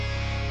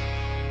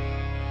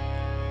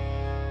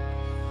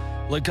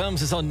Luke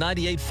Combs is on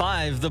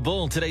 98.5 The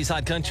Bull. Today's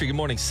Hot Country. Good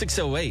morning,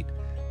 6:08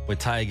 with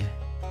Tig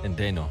and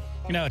Daniel.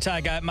 You know,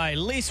 Ty, my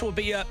lease will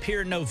be up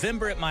here in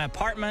November at my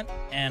apartment,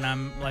 and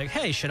I'm like,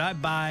 hey, should I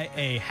buy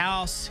a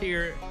house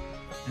here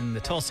in the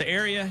Tulsa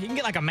area? You can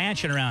get like a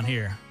mansion around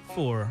here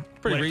for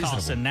Pretty what it costs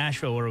reasonable. in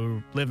Nashville, where we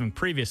were living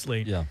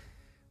previously. Yeah.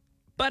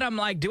 But I'm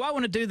like, do I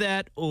want to do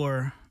that,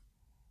 or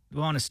do I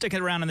want to stick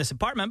it around in this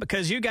apartment?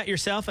 Because you got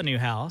yourself a new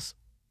house.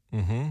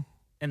 Mm-hmm.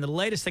 And the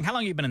latest thing, how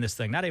long have you been in this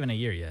thing? Not even a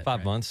year yet. 5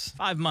 right? months.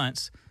 5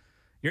 months.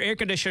 Your air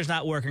conditioner's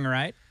not working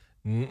right.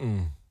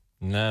 No.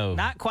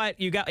 Not quite.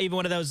 You got even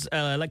one of those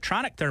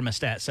electronic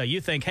thermostats. So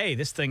you think, hey,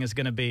 this thing is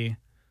going to be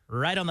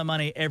right on the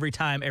money every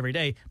time, every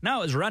day.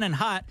 No, it's running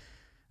hot.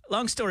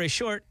 Long story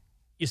short,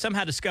 you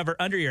somehow discover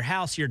under your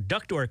house, your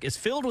ductwork is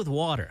filled with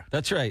water.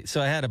 That's right.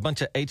 So I had a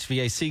bunch of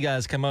HVAC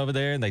guys come over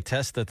there, and they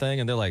test the thing,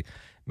 and they're like,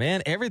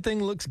 man,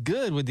 everything looks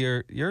good with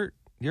your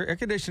air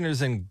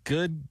conditioner's in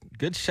good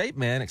shape,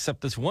 man,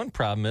 except this one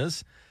problem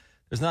is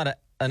there's not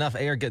enough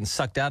air getting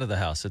sucked out of the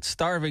house. It's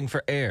starving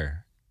for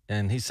air.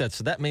 And he said,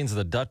 so that means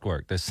the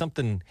ductwork. There's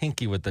something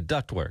hinky with the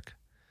ductwork.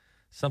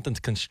 Something's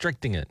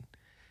constricting it.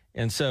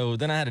 And so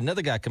then I had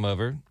another guy come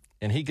over,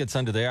 and he gets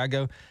under there. I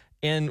go,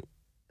 and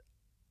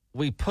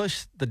we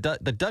push the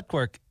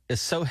ductwork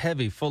is so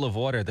heavy, full of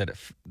water, that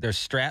there's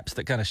straps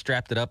that kind of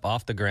strapped it up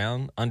off the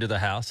ground under the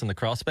house in the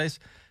crawl space.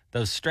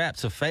 Those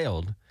straps have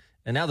failed,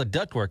 and now the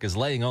ductwork is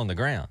laying on the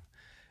ground.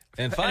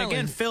 And finally, And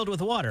again, filled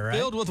with water, right?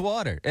 filled with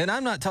water. And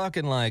I'm not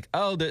talking like,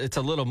 oh, it's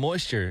a little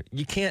moisture.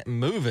 You can't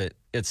move it.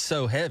 It's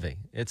so heavy.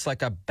 It's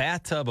like a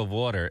bathtub of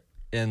water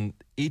in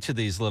each of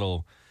these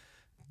little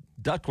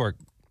ductwork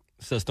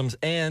systems.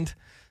 And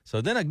so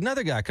then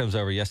another guy comes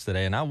over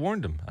yesterday, and I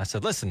warned him. I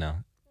said, listen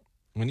now,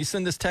 when you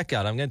send this tech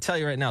out, I'm going to tell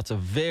you right now, it's a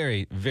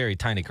very, very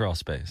tiny crawl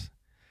space.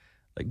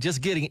 Like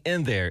just getting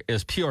in there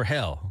is pure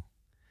hell.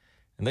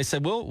 And they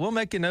said, we'll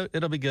make a note.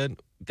 It'll be good.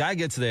 Guy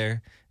gets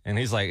there, and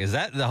he's like, is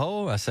that the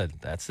hole? I said,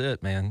 that's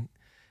it, man.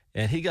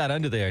 And he got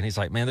under there, and he's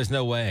like, man, there's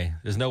no way.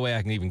 There's no way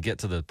I can even get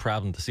to the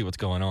problem to see what's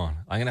going on.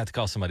 I'm going to have to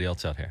call somebody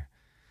else out here.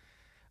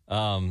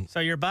 So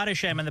you're body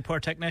shaming the poor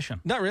technician.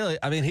 Not really.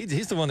 I mean,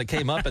 he's the one that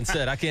came up and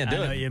said, I can't do I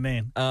know it. what you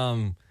mean.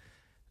 And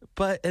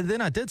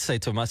then I did say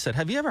to him, I said,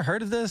 have you ever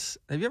heard of this?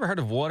 Have you ever heard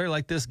of water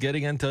like this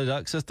getting into the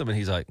duct system? And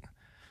he's like,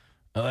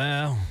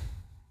 well,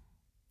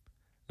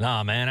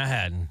 nah, man, I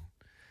hadn't.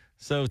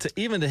 So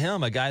even to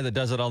him, a guy that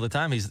does it all the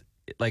time, he's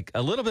like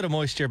a little bit of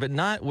moisture, but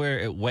not where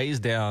it weighs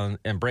down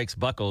and breaks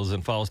buckles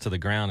and falls to the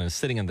ground and is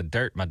sitting in the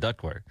dirt, my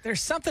ductwork. There's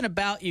something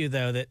about you,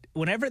 though, that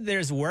whenever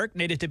there's work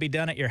needed to be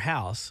done at your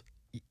house,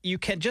 you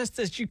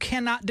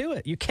cannot do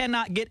it. You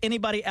cannot get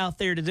anybody out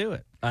there to do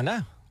it. I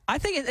know. I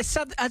think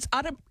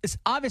it's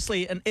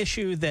obviously an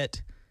issue that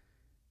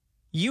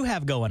you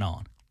have going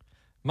on.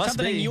 Must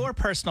Something be. in your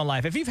personal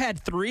life. If you've had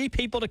 3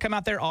 people to come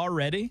out there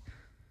already,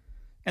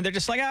 and they're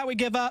just like, we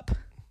give up.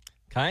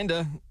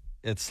 Kinda.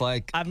 It's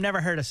like, I've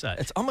never heard of such.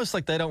 it's almost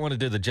like they don't want to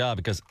do the job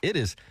because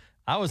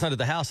I was under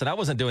the house and I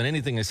wasn't doing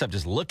anything except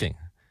just looking.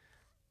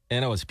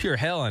 And it was pure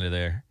hell under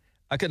there.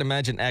 I could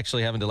imagine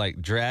actually having to like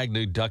drag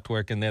new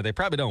ductwork in there. They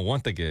probably don't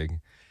want the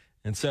gig.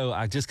 And so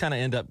I just kind of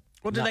end up.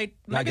 Well,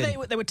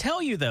 they would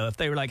tell you, though, if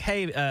they were like,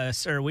 hey,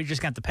 sir, we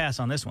just got to pass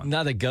on this one.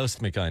 Now they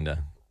ghost me, kind of.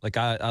 Like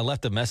I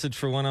left a message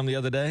for one of them the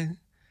other day.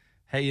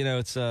 Hey,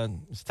 it's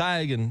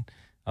Tig, and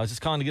I was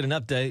just calling to get an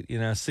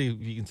update. See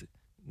if you can.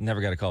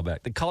 Never got a call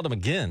back. They called him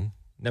again.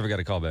 Never got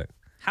a call back.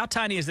 How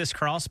tiny is this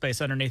crawl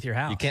space underneath your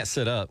house? You can't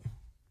sit up.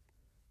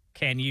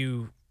 Can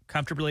you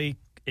comfortably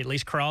at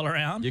least crawl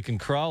around? You can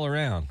crawl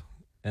around,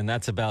 and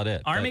that's about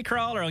it. Army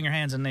crawl or on your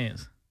hands and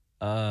knees?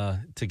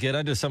 To get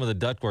under some of the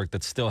ductwork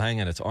that's still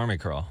hanging, it's army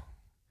crawl.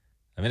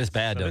 I mean, it's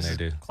bad down there,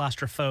 dude.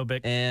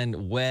 Claustrophobic.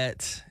 And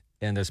wet,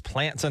 and there's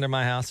plants under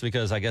my house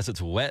because I guess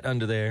it's wet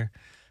under there.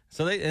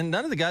 So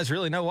none of the guys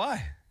really know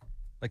why.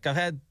 Like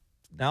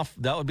now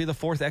that would be the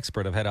 4th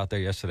expert I've had out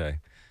there yesterday.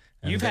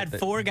 And You've had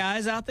 4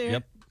 guys out there?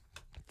 Yep,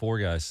 4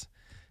 guys.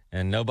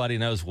 And nobody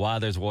knows why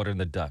there's water in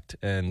the duct.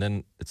 And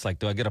then it's like,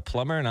 do I get a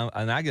plumber?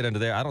 And I get under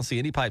there. I don't see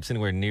any pipes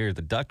anywhere near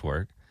the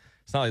ductwork.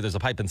 It's not like there's a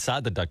pipe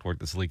inside the ductwork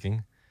that's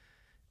leaking.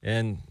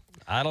 And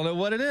I don't know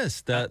what it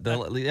is.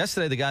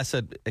 Yesterday, the guy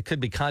said it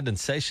could be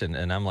condensation.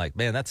 And I'm like,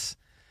 man, that's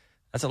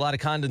a lot of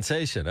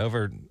condensation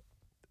over.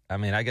 I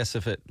mean, I guess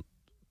since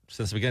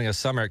the beginning of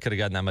summer, it could have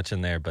gotten that much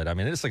in there. But I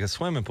mean, it's like a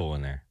swimming pool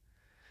in there.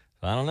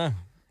 So I don't know.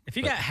 If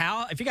you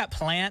got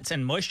plants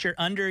and moisture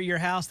under your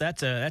house,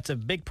 that's a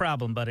big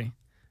problem, buddy.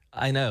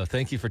 I know.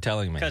 Thank you for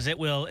telling me. Because it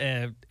will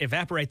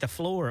evaporate the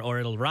floor or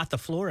it'll rot the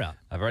floor out.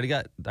 I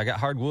got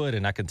hardwood,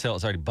 and I can tell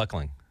it's already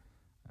buckling.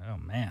 Oh,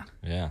 man.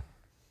 Yeah.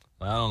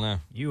 I don't know.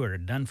 You are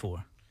done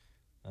for.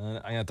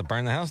 I have to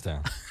burn the house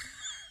down.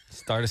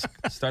 Start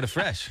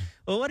afresh.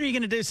 Well, what are you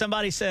going to do?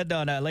 Somebody said,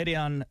 a lady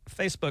on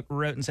Facebook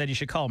wrote and said you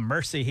should call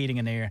Mercy Heating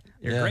and Air.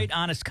 They're a great,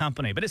 honest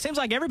company. But it seems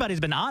like everybody's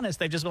been honest.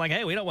 They've just been like,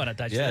 hey, we don't want to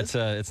touch this.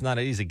 Yeah, it's not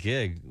an easy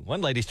gig. One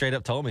lady straight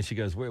up told me, she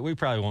goes, we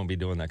probably won't be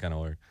doing that kind of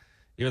work,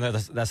 even though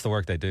that's the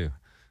work they do.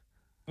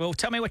 Well,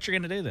 tell me what you're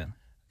going to do then.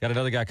 Got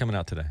another guy coming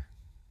out today.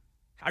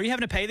 Are you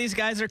having to pay these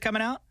guys that are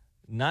coming out?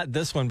 Not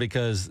this one,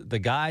 because the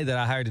guy that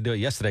I hired to do it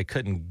yesterday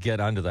couldn't get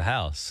under the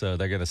house. So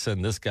they're going to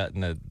send this guy,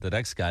 and the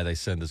next guy they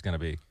send is going to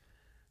be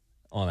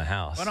on the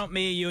house. Why don't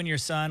me, you, and your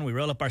son, we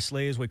roll up our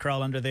sleeves, we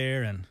crawl under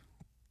there, and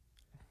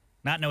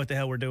not know what the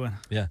hell we're doing?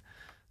 Yeah.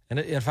 And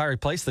if I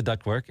replace the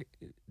ductwork,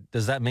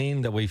 does that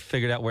mean that we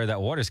figured out where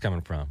that water's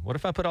coming from? What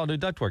if I put all new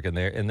ductwork in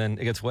there and then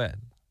it gets wet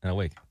in a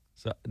week?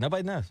 So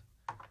nobody knows.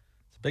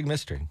 It's a big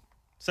mystery.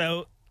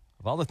 So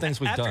of all the things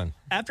we've done.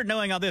 After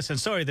knowing all this, and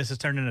sorry this has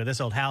turned into this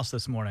old house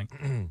this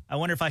morning, I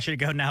wonder if I should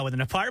go now with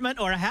an apartment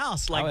or a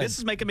house. This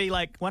is making me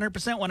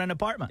 100% want an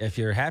apartment. If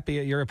you're happy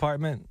at your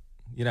apartment,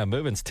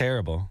 moving's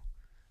terrible.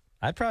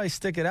 I'd probably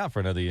stick it out for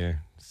another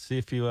year. See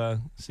if you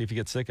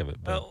get sick of it.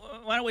 Well,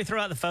 why don't we throw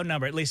out the phone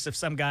number, at least if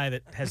some guy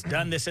that has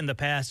done this in the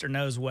past or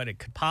knows what it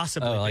could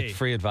possibly be. Like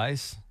free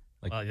advice?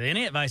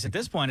 Any advice at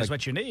this point is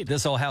what you need.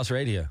 This old house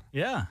radio.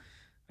 Yeah.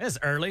 It's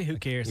early. Who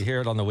cares? You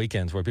hear it on the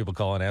weekends where people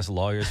call and ask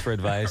lawyers for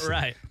advice.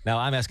 Right. Now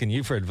I'm asking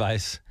you for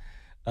advice.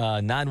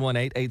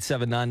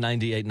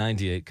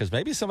 918-879-9898, because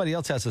maybe somebody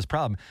else has this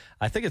problem.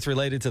 I think it's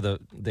related to the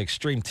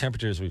extreme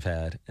temperatures we've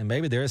had, and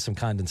maybe there is some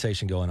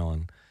condensation going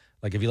on.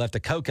 Like if you left a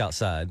Coke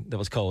outside that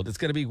was cold, it's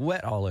going to be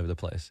wet all over the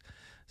place.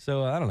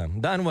 So I don't know.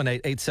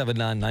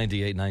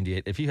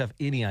 918-879-9898. If you have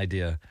any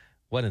idea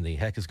what in the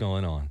heck is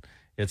going on,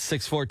 it's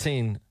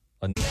 614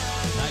 on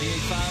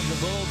 98.5 The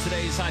Bull.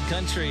 Today's Hot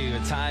Country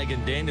with Tig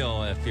and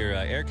Daniel. If your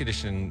air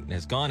conditioning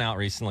has gone out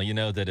recently, you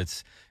know that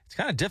it's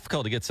kind of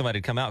difficult to get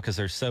somebody to come out because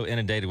they're so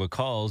inundated with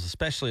calls,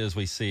 especially as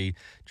we see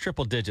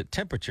triple-digit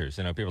temperatures.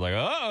 People are like,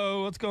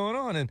 oh, what's going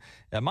on? And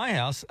at my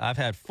house, I've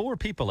had 4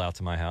 people out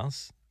to my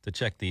house to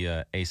check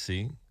the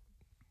AC,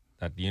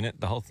 that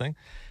unit, the whole thing.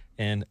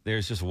 And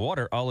there's just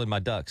water all in my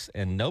ducts,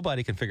 and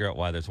nobody can figure out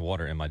why there's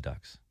water in my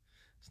ducts.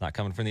 It's not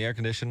coming from the air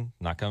conditioning,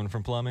 not coming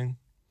from plumbing.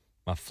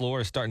 My floor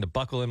is starting to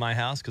buckle in my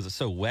house because it's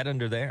so wet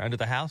under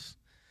the house.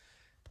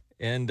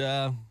 And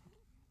not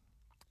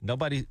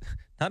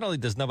only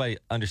does nobody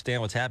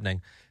understand what's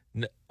happening,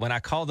 when I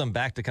call them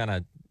back to kind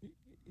of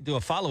do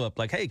a follow-up,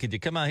 like, hey, could you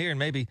come out here? And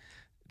maybe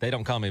they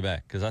don't call me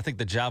back because I think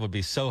the job would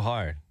be so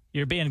hard.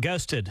 You're being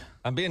ghosted.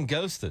 I'm being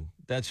ghosted.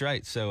 That's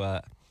right.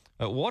 So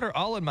water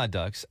all in my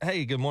ducts.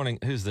 Hey, good morning.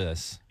 Who's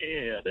this?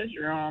 Yeah, this is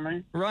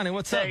Ronnie. Ronnie,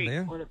 what's up,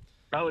 man?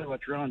 Probably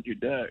what's wrong with your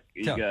duct.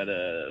 You got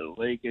a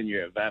leak in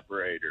your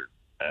evaporator,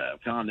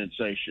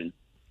 condensation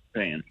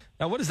fan.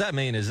 Now, what does that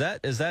mean? Is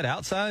that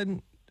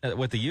outside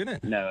with the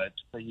unit? No,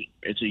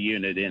 it's a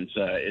unit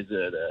inside. Is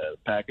it a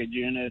package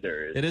unit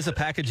or? It is a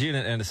package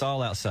unit, and it's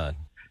all outside.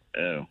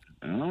 Oh,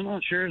 I'm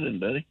not sure then,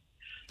 buddy.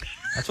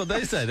 That's what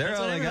they say. They're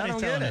all like, I don't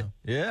get it.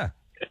 Yeah.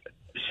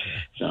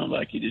 Sounds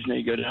like you just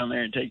need to go down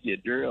there and take you a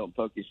drill and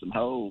poke you some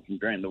holes and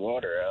drain the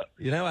water out.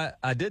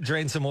 I did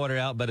drain some water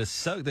out, but it's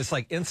soaked. It's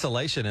like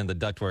insulation in the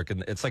ductwork,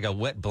 and it's like a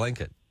wet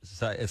blanket.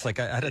 So it's like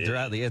I had to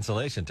dry out the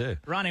insulation, too.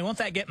 Ronnie, won't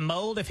that get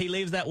mold if he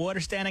leaves that water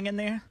standing in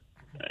there?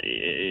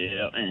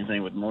 Yeah,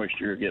 anything with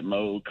moisture get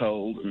mold,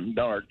 cold, and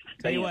dark.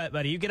 Tell you what,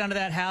 buddy, you get under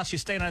that house, you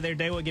stay under there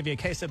today, we'll give you a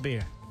case of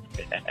beer.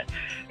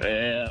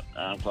 Yeah,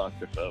 I'm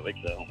claustrophobic,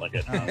 so I don't like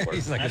it.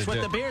 That's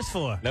what the beer's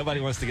for.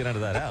 Nobody wants to get under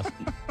that house.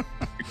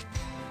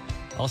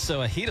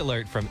 Also, a heat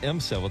alert from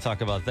IMSA. We'll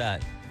talk about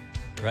that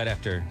right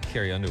after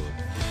Carrie Underwood.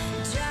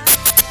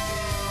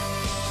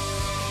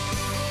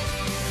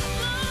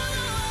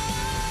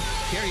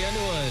 Carrie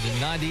Underwood,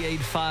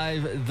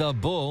 98.5 The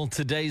Bull.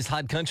 Today's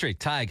Hot Country.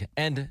 Tig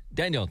and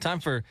Daniel. Time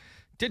for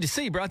Did You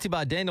See? Brought to you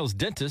by Daniel's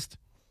dentist,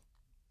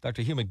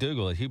 Dr. Hugh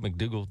McDougall at Hugh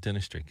McDougall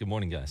Dentistry. Good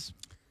morning, guys.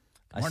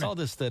 Good morning. I saw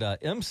this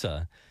that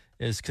IMSA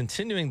is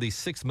continuing the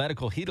 6th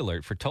medical heat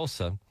alert for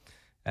Tulsa.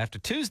 After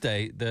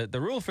Tuesday, the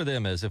rule for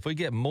them is if we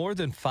get more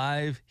than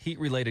 5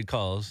 heat-related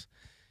calls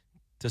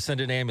to send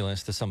an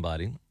ambulance to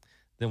somebody,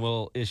 then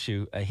we'll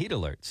issue a heat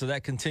alert. So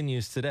that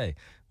continues today.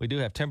 We do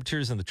have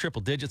temperatures in the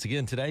triple digits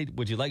again today.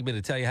 Would you like me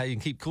to tell you how you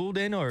can keep cool,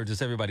 Daniel, or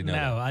does everybody know?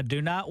 No, I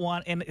do not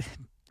want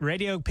 –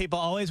 radio people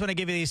always want to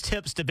give you these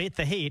tips to beat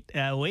the heat.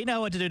 We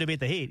know what to do to beat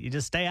the heat. You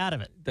just stay out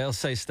of it. They'll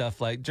say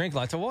stuff like drink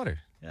lots of water.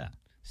 Yeah.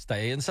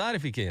 Stay inside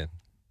if you can.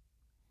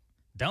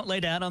 Don't lay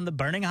down on the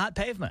burning hot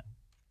pavement.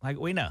 Like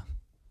we know.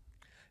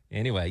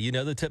 Anyway, you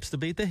know the tips to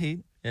beat the heat,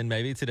 and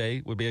maybe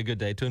today would be a good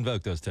day to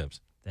invoke those tips.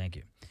 Thank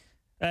you.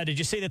 Did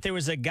you see that there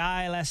was a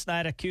guy last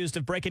night accused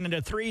of breaking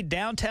into 3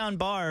 downtown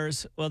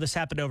bars? Well, this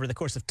happened over the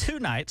course of 2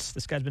 nights.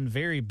 This guy's been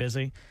very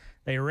busy.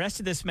 They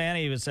arrested this man.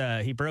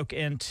 He broke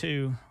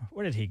into,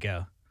 where did he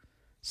go?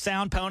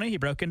 Sound Pony. He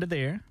broke into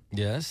there.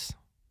 Yes.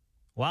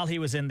 While he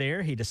was in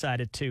there, he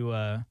decided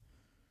to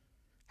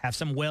have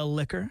some well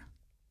liquor.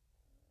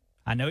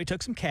 I know he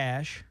took some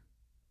cash.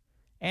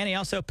 And he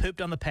also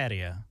pooped on the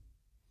patio.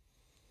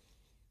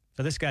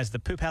 So this guy's the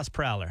Poop House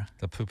Prowler.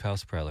 The Poop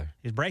House Prowler.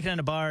 He's breaking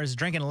into bars,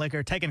 drinking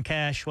liquor, taking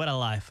cash. What a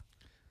life.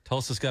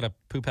 Tulsa's got a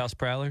Poop House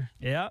Prowler.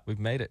 Yeah. We've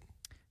made it.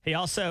 He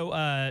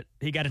also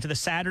he got into the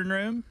Saturn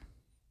Room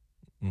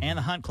and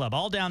the Hunt Club.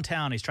 All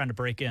downtown he's trying to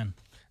break in.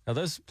 Now,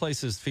 those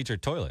places feature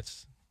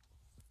toilets.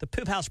 The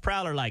Poop House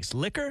Prowler likes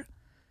liquor,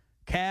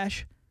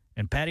 cash,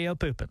 and patio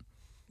pooping.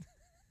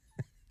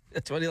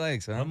 That's what he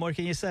likes, huh? What more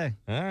can you say?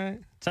 All right.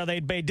 So they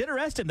did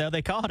arrest him, though.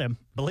 They caught him.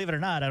 Believe it or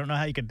not, I don't know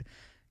how you could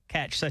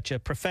catch such a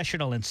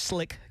professional and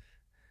slick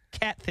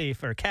cat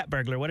thief or cat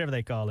burglar, whatever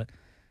they call it.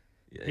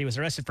 He was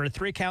arrested for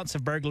 3 counts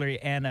of burglary,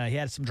 and he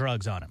had some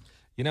drugs on him.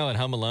 You know, in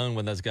Home Alone,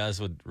 when those guys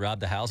would rob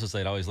the houses,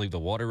 they'd always leave the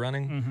water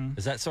running. Mm-hmm.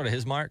 Is that sort of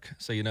his mark?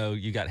 So you know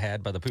you got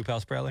had by the poop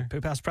house prowler?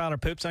 Poop house prowler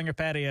poops on your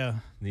patio.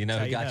 You know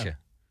That's who how got know.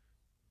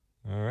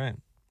 you. All right.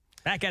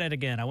 Back at it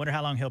again. I wonder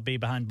how long he'll be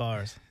behind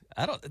bars.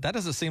 That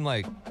doesn't seem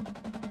like.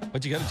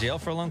 Would you go to jail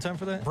for a long time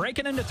for that?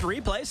 Breaking into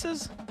 3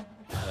 places?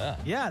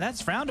 Yeah,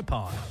 that's frowned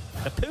upon.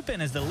 The pooping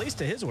is the least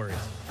of his worries.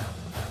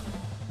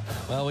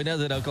 Well, we know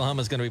that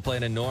Oklahoma's going to be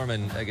playing in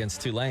Norman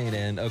against Tulane,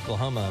 and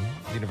Oklahoma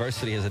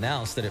University has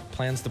announced that it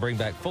plans to bring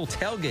back full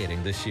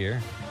tailgating this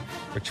year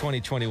for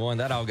 2021.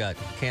 That all got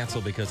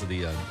canceled because of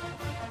the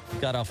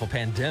god-awful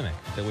pandemic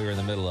that we were in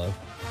the middle of.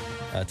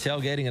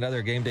 Tailgating and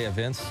other game day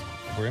events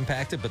were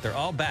impacted, but they're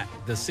all back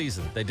this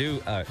season. They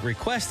do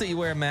request that you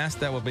wear a mask.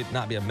 That will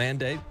not be a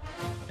mandate.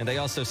 And they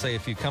also say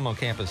if you come on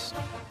campus,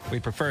 we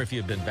prefer if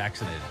you've been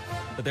vaccinated.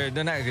 But they're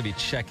not going to be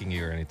checking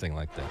you or anything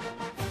like that.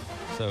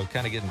 So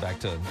kind of getting back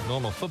to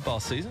normal football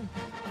season.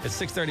 It's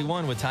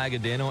 6:31 with Tyga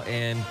Daniel.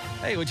 And,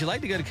 hey, would you like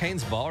to go to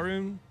Kane's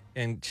Ballroom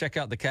and check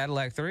out the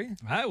Cadillac 3?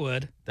 I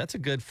would. That's a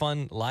good,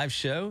 fun live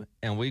show.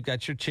 And we've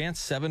got your chance,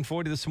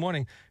 7:40 this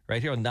morning,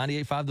 right here on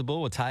 98.5 The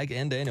Bull with Tyga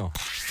and Daniel.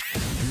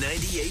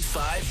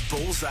 98.5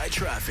 Bullseye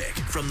Traffic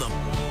from the...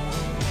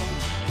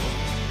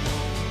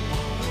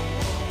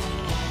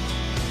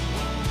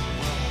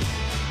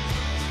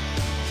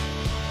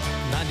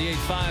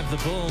 98.5 The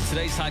Bull,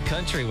 today's Hot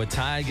Country with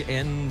Tyg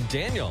and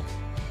Daniel.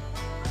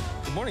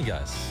 Good morning,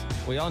 guys.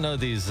 We all know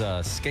these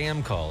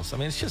scam calls. I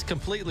mean, it's just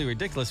completely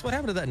ridiculous. What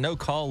happened to that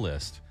no-call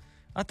list?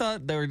 I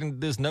thought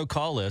there's no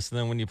call list, and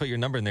then when you put your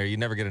number in there, you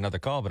never get another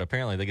call, but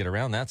apparently they get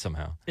around that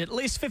somehow. At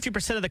least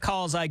 50% of the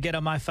calls I get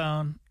on my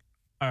phone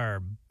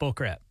are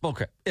bullcrap.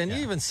 Bullcrap. And you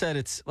even said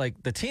it's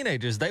like the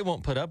teenagers, they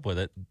won't put up with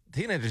it.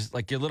 Teenagers,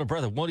 like your little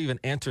brother, won't even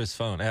answer his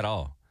phone at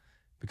all.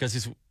 Because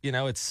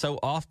it's so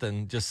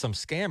often just some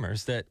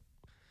scammers that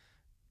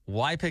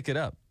why pick it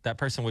up? That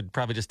person would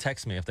probably just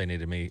text me if they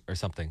needed me or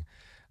something.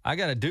 I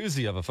got a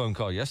doozy of a phone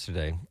call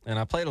yesterday, and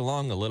I played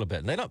along a little bit.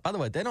 And they don't, by the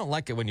way, they don't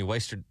like it when you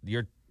waste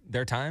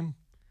their time.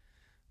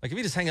 Like if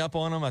you just hang up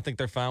on them, I think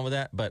they're fine with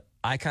that. But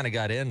I kind of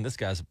got in. This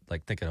guy's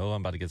like thinking, oh, I'm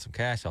about to get some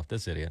cash off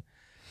this idiot.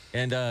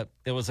 And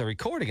it was a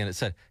recording, and it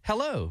said,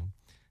 hello,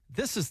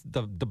 this is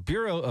the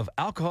Bureau of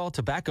Alcohol,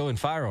 Tobacco, and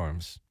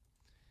Firearms.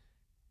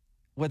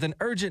 With an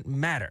urgent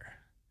matter,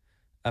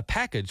 a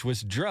package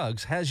with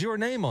drugs has your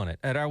name on it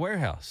at our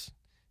warehouse.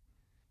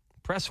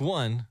 Press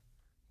 1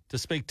 to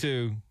speak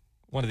to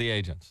one of the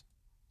agents.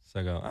 So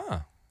I go,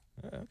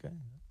 okay.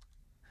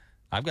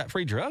 I've got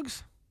free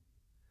drugs?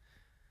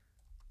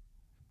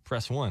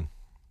 Press 1. And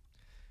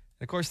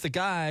of course, the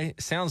guy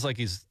sounds like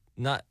he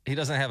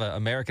doesn't have an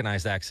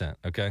Americanized accent,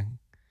 okay?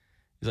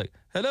 He's like,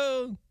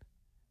 hello,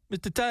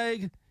 Mr.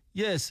 Tig.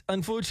 Yes,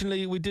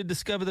 unfortunately, we did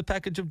discover the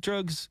package of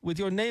drugs with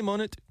your name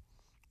on it.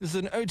 This is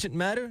an urgent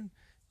matter.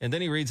 And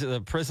then he reads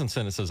the prison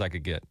sentences I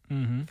could get.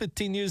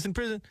 15 years in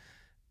prison.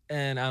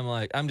 And I'm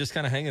like, I'm just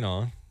kind of hanging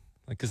on.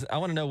 Like, because I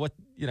want to know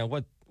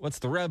what's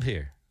the rub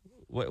here?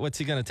 What's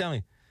he going to tell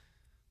me?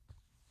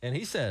 And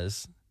he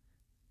says,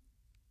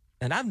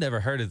 and I've never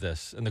heard of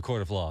this in the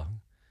court of law,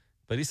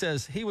 but he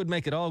says he would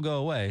make it all go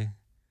away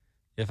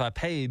if I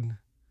paid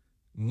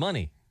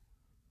money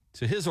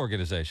to his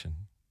organization,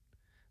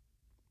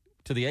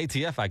 to the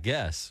ATF, I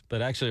guess,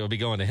 but actually it would be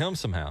going to him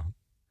somehow.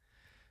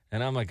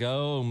 And I'm like,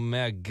 oh,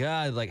 my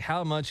God, like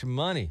how much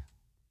money?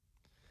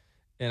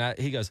 And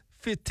he goes,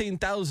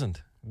 $15,000.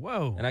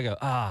 Whoa. And I go,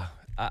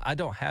 I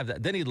don't have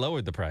that. Then he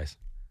lowered the price.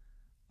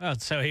 Oh,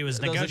 so he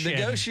was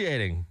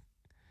negotiating.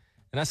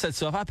 And I said,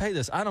 so if I pay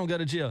this, I don't go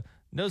to jail.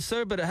 No,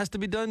 sir, but it has to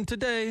be done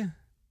today.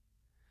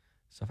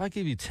 So if I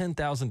give you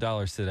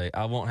 $10,000 today,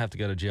 I won't have to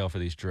go to jail for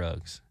these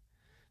drugs.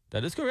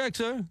 That is correct,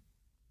 sir.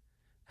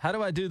 How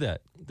do I do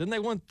that? Then they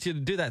want you to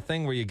do that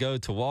thing where you go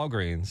to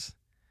Walgreens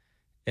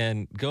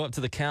and go up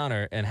to the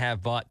counter and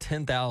have bought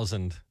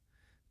 $10,000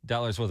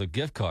 worth of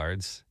gift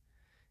cards.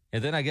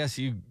 And then I guess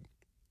you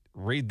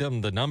read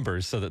them the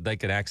numbers so that they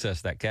can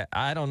access that cat.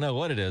 I don't know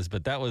what it is,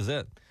 but that was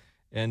it.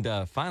 And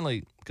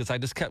finally, because I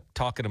just kept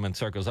talking to him in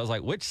circles, I was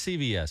like, which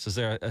CVS? Is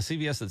there a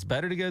CVS that's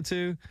better to go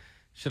to?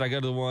 Should I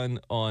go to the one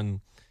on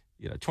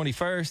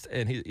 21st?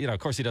 And he, of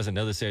course he doesn't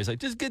know this area. He's like,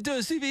 just get to a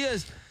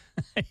CVS.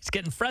 He's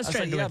getting I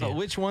frustrated was like, with yeah, you. but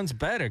which one's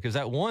better? Because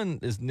that one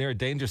is near a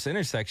dangerous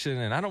intersection,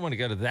 and I don't want to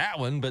go to that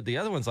one. But the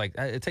other one's like,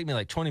 it take me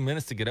like 20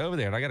 minutes to get over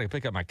there, and I got to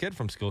pick up my kid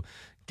from school.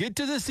 Get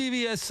to the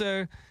CVS,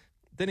 sir.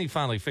 Then he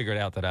finally figured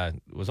out that I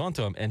was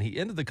onto him, and he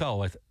ended the call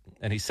with,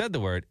 and he said the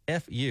word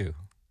F-U.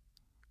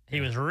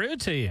 He was rude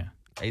to you.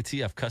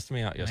 ATF cussed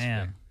me out yesterday.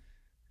 Man.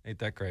 Ain't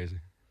that crazy?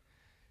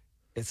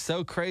 It's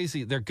so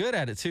crazy. They're good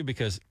at it, too,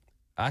 because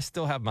I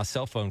still have my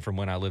cell phone from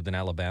when I lived in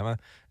Alabama,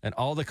 and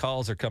all the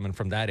calls are coming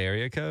from that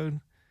area code.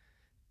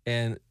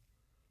 And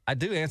I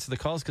do answer the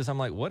calls because I'm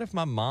like, what if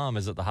my mom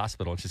is at the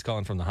hospital and she's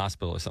calling from the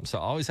hospital or something? So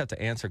I always have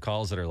to answer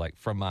calls that are like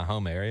from my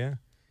home area,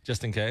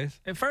 just in case.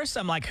 At first,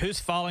 I'm like, who's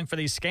falling for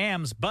these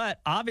scams? But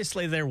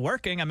obviously, they're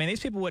working. I mean, these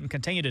people wouldn't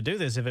continue to do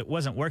this if it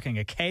wasn't working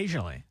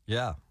occasionally.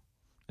 Yeah.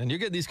 And you're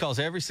getting these calls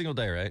every single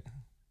day, right?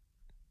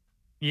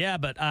 Yeah,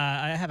 but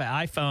I have an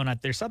iPhone.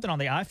 There's something on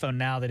the iPhone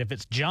now that if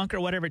it's junk or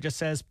whatever, it just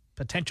says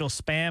potential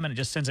spam, and it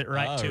just sends it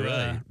right to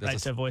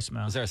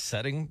voicemail. Is there a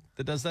setting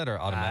that does that or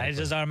automatically? It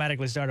just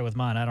automatically started with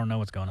mine. I don't know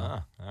what's going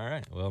on. All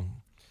right. Well,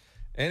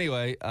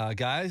 anyway,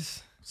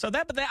 guys.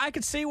 But I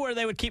could see where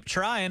they would keep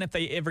trying if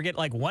they ever get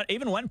like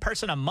even one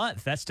person a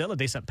month. That's still a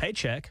decent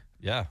paycheck.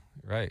 Yeah,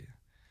 right.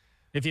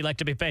 If you like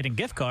to be paid in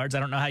gift cards, I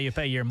don't know how you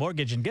pay your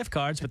mortgage in gift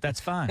cards, but that's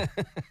fine.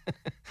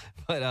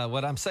 But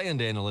what I'm saying,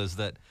 Daniel, is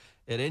that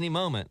at any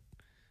moment,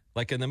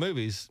 like in the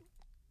movies,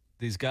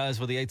 these guys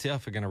with the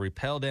ATF are going to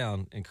rappel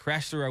down and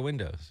crash through our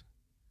windows.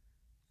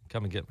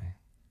 Come and get me.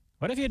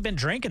 What if you had been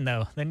drinking,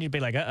 though? Then you'd be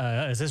like,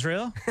 is this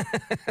real?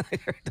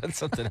 Done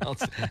something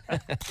else.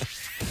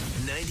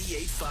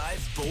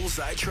 98.5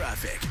 Bullseye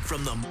Traffic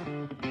from the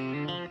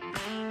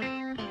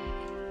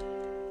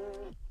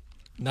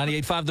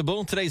 98.5 The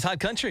Bull, today's Hot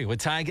Country with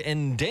Tig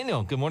and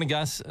Daniel. Good morning,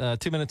 guys.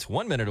 2 minutes,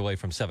 1 minute away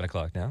from 7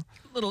 o'clock now.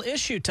 Little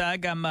issue,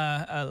 Tig. I'm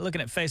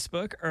looking at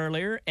Facebook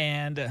earlier,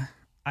 and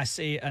I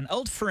see an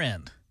old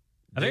friend,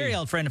 a very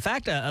old friend. In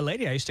fact, a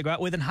lady I used to go out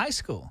with in high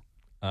school.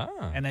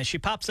 And then she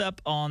pops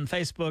up on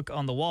Facebook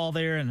on the wall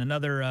there, and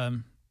another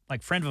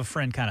like friend of a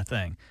friend kind of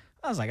thing.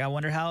 I was like, I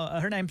wonder how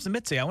her name's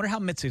Mitzi. I wonder how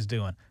Mitzi's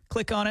doing.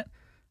 Click on it.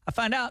 I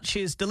find out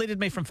she's deleted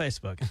me from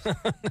Facebook.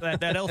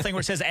 that old thing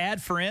where it says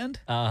add friend.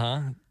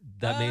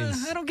 That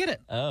means I don't get it.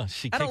 Oh,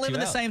 she kicked I don't live you in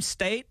the out. same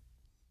state.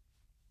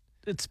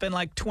 It's been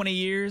like 20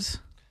 years.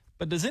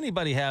 But does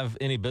anybody have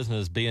any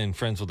business being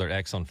friends with their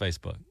ex on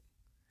Facebook?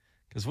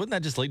 Because wouldn't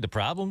that just lead to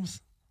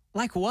problems?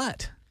 Like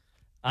what?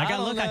 I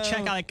gotta look. don't I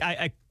check. know.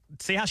 I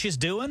see how she's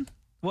doing.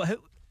 What? Who?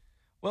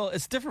 Well,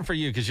 it's different for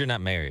you because you're not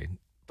married.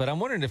 But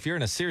I'm wondering if you're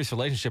in a serious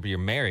relationship or you're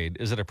married,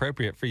 is it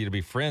appropriate for you to be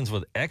friends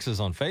with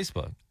exes on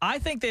Facebook? I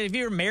think that if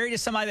you're married to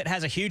somebody that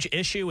has a huge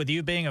issue with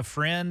you being a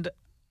friend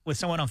with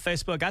someone on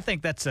Facebook, I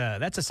think that's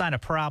a sign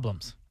of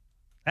problems.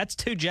 That's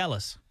too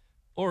jealous.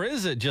 Or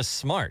is it just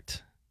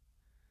smart?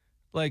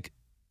 Like,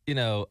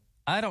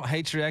 I don't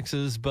hate your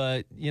exes,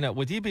 but,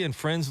 with you being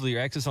friends with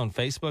your exes on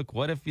Facebook,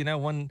 what if,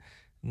 one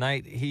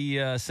night he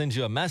sends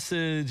you a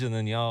message and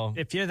then y'all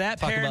If you're that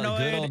talk about the good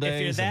paranoid, old if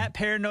days you're that and-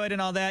 paranoid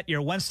and all that,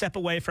 you're one step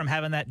away from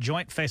having that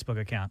joint Facebook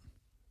account.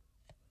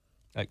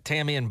 like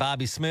Tammy and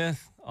Bobby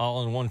Smith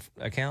all in one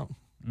account?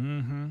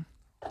 Mm-hmm.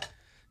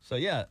 So,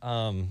 yeah,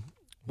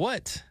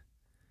 what?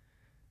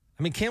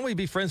 I mean, can we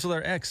be friends with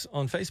our ex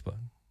on Facebook?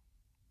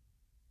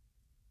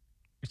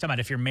 You're talking about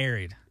if you're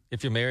married.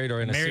 If you're married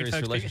or in a Married serious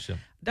folks, relationship.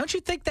 Don't you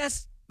think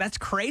that's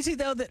crazy,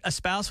 though, that a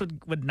spouse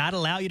would not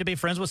allow you to be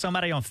friends with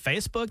somebody on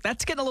Facebook?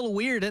 That's getting a little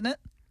weird, isn't it?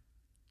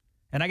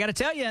 And I got to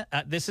tell you,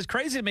 this is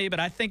crazy to me,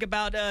 but I think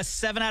about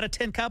 7 out of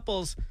 10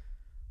 couples,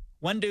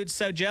 one dude's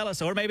so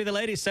jealous, or maybe the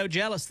lady's so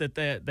jealous that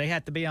they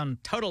have to be on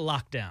total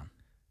lockdown.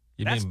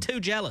 That's too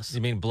jealous. You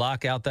mean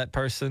block out that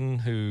person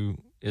who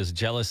is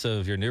jealous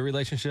of your new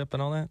relationship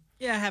and all that?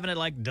 Yeah, having to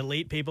like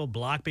delete people,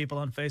 block people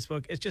on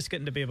Facebook, it's just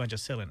getting to be a bunch of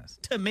silliness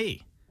to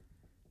me.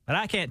 But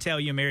I can't tell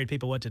you married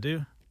people what to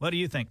do. What do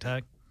you think,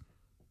 Tug?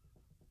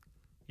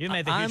 You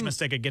made the huge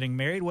mistake of getting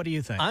married. What do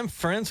you think? I'm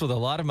friends with a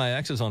lot of my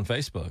exes on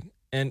Facebook.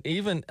 And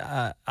even,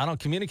 I don't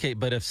communicate,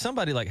 but if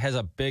somebody like has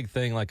a big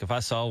thing, like if I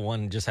saw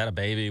one just had a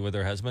baby with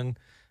her husband,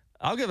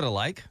 I'll give it a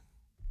like.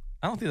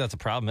 I don't think that's a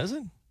problem, is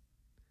it?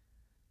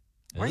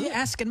 Why are you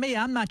asking me?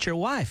 I'm not your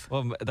wife.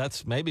 Well,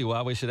 that's maybe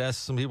why we should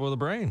ask some people with a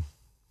brain.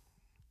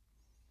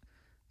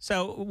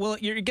 So, well,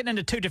 you're getting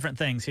into two different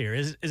things here.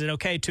 Is it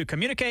okay to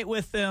communicate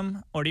with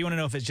them, or do you want to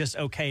know if it's just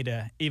okay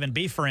to even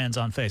be friends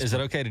on Facebook? Is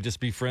it okay to just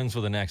be friends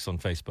with an ex on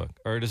Facebook?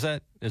 Or is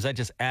that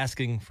just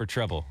asking for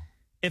trouble?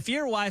 If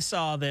your wife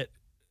saw that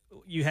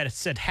you had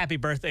said happy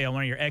birthday on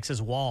one of your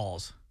ex's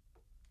walls,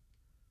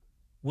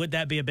 would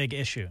that be a big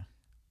issue?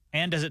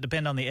 And does it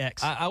depend on the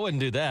ex? I wouldn't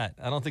do that.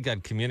 I don't think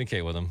I'd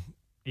communicate with them.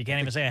 You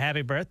can't even say a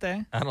happy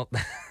birthday? I don't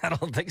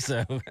think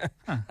so.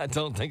 I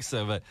don't think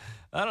so. But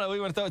I don't know. We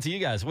want to throw it to you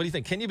guys. What do you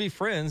think? Can you be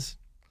friends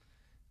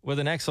with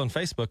an ex on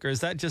Facebook? Or is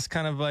that just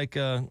kind of like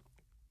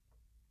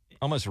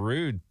almost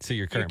rude to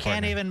your current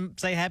partner? You can't even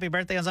say happy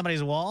birthday on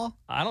somebody's wall?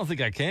 I don't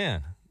think I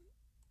can.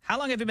 How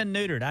long have you been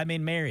neutered? I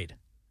mean married.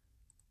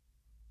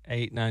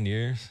 8-9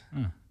 years.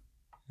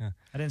 I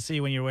didn't see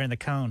you when you were wearing the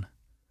cone.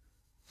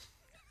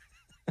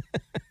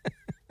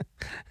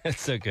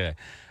 It's okay.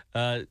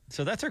 So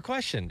that's our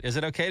question. Is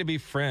it okay to be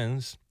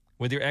friends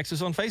with your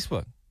exes on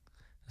Facebook?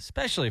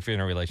 Especially if you're in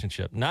a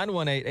relationship.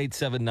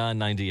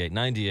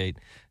 918-879-9898.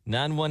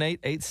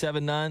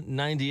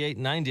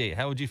 918-879-9898.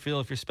 How would you feel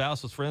if your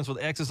spouse was friends with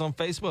exes on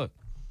Facebook?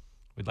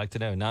 We'd like to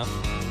know.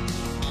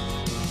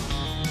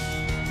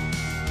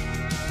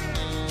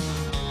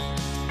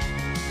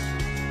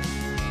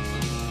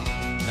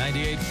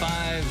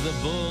 98.5 The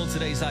Bull,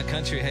 today's Hot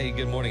Country. Hey,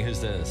 good morning. Who's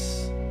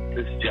this?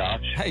 This is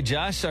Josh. Hey,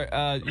 Josh,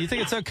 you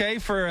think it's okay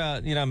for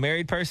a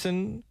married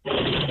person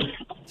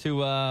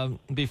to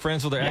be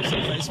friends with their ex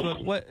on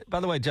Facebook? What? By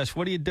the way, Josh,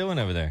 what are you doing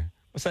over there?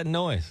 What's that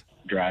noise?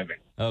 Driving.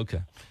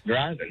 Okay.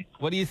 Driving.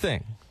 What do you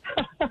think?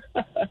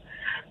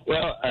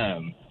 Well,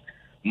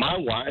 my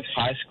wife's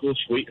high school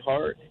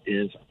sweetheart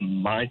is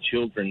my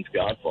children's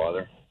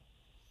godfather.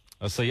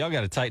 Oh, so y'all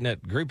got a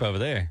tight-knit group over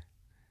there.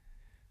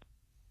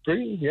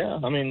 Pretty, yeah.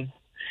 I mean,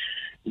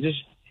 just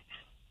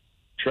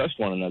trust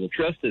one another.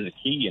 Trust is a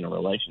key in a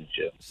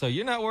relationship. So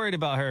you're not worried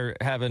about her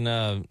having,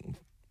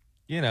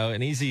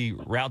 an easy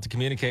route to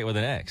communicate with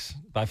an ex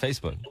by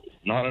Facebook?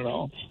 Not at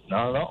all.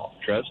 Not at all.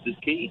 Trust is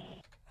key.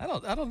 I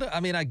don't know.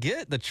 I mean, I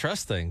get the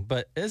trust thing,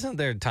 but isn't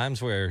there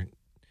times where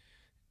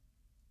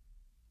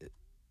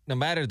no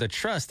matter the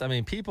trust, I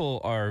mean, people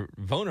are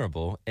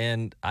vulnerable.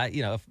 And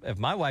if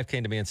my wife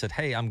came to me and said,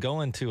 "Hey, I'm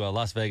going to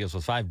Las Vegas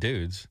with 5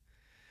 dudes,"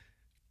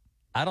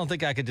 I don't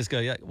think I could just go,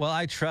 "Yeah, well,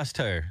 I trust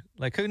her."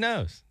 Like, who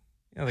knows?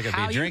 They could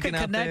How be you drinking could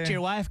out connect there.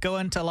 your wife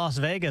going to Las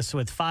Vegas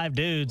with 5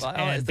 dudes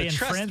and being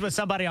friends with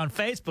somebody on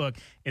Facebook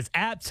is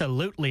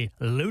absolutely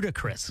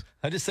ludicrous.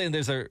 I'm just saying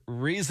there's a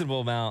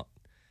reasonable amount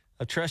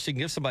of trust you can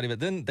give somebody,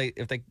 but then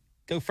if they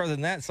go further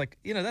than that, it's like,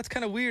 that's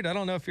kind of weird. I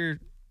don't know if it's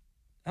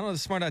a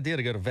smart idea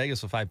to go to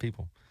Vegas with 5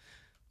 people.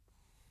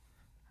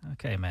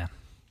 Okay, man.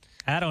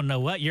 I don't know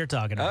what you're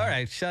talking about. All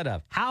right, shut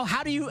up.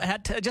 How do you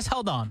just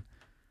hold on?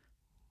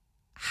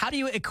 How do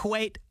you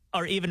equate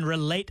or even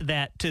relate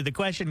that to the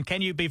question,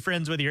 can you be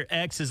friends with your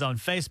exes on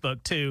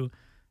Facebook, to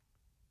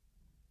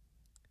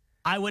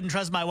I wouldn't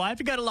trust my wife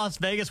to go to Las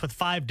Vegas with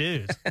 5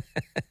 dudes?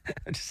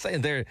 I'm just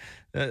saying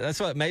that's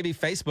what maybe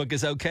Facebook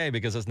is okay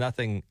because it's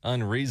nothing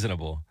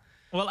unreasonable.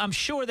 Well, I'm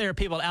sure there are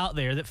people out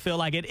there that feel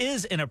like it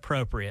is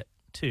inappropriate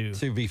to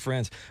be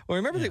friends. Well,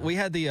 remember that we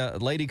had the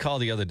lady call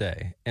the other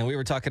day, and we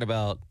were talking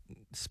about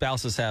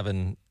spouses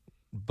having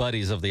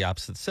buddies of the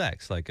opposite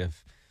sex. Like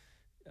if,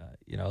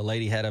 a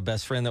lady had a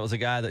best friend that was a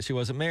guy that she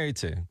wasn't married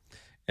to.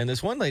 And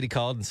this one lady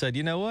called and said,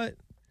 you know what?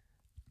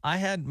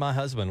 My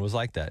husband was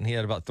like that. And he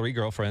had about 3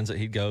 girlfriends that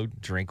he'd go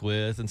drink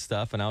with and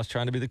stuff. And I was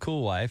trying to be the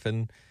cool wife.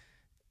 And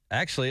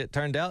actually, it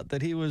turned out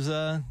that he was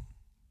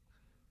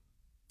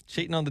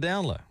cheating on the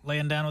down low.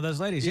 laying down with those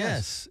ladies.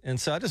 Yes. And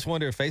so I just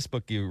wonder if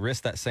Facebook, you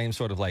risk that same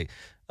sort of like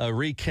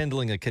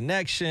rekindling a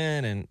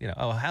connection and,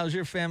 how's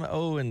your family?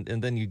 Oh, and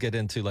then you get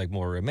into like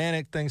more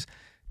romantic things.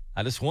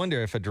 I just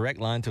wonder if a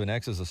direct line to an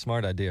ex is a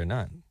smart idea or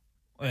not.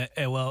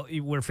 Well,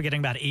 we're forgetting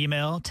about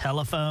email,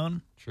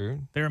 telephone.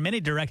 True. There are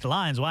many direct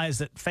lines. Why is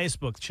it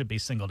Facebook should be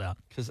singled out?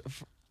 Because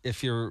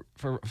for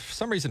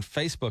some reason,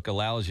 Facebook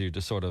allows you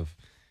to sort of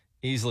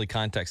easily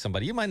contact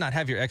somebody. You might not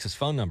have your ex's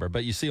phone number,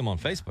 but you see them on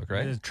Facebook,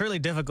 right? It's truly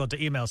difficult to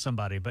email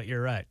somebody, but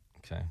you're right.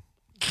 Okay.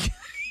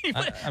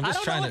 I'm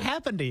just trying know what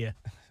happened to you.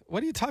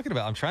 What are you talking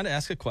about? I'm trying to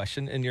ask a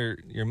question, and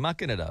you're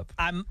mucking it up.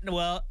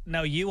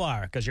 No, you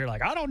are, because you're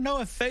like, I don't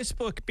know if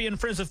being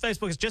friends with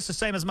Facebook is just the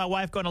same as my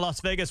wife going to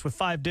Las Vegas with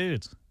 5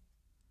 dudes.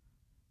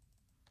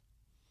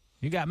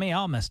 You got me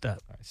all messed up.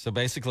 All right, so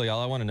basically,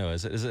 all I want to know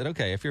is it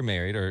okay if you're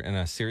married or in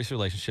a serious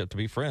relationship to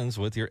be friends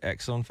with your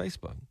ex on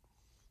Facebook?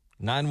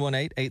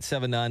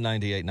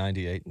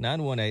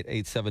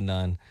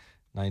 918-879-9898.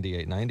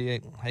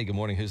 918-879-9898. Hey, good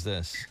morning. Who's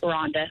this?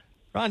 Rhonda.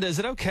 Rhonda, is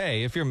it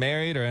okay if you're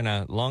married or in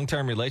a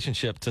long-term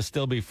relationship to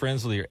still be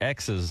friends with your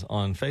exes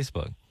on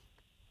Facebook?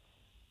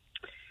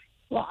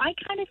 Well, I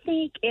kind of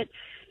think it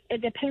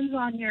depends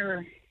on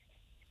your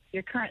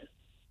current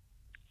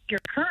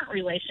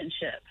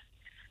relationship.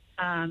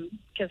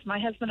 Because my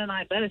husband and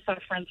I both are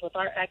friends with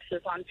our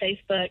exes on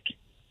Facebook.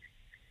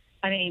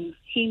 I mean,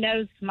 he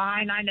knows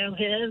mine, I know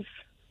his.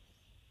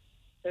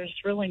 There's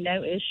really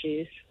no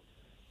issues.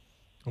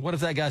 What if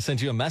that guy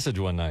sent you a message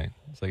one night?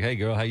 It's like, hey,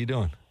 girl, how you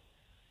doing?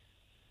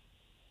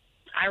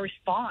 I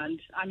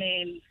respond. I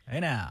mean, hey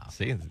now.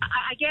 See,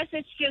 I guess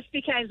it's just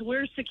because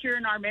we're secure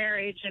in our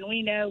marriage and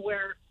we know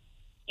we're,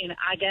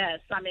 I guess.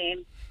 I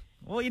mean.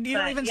 Well, you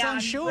don't even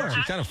sound sure.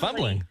 You're kind of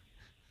fumbling.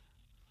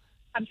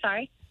 I'm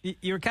sorry?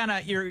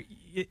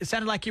 It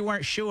sounded like you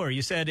weren't sure.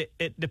 You said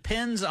it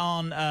depends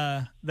on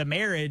the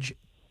marriage.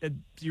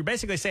 You're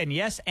basically saying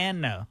yes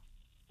and no.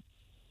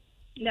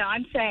 No,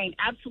 I'm saying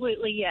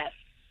absolutely yes.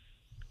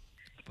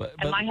 But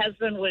my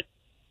husband would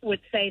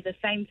say the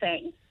same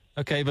thing.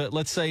 Okay, but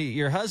let's say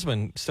your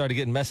husband started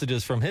getting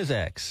messages from his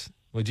ex.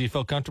 Would you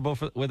feel comfortable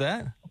with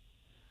that?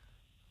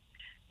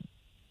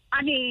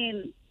 I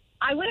mean,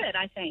 I would,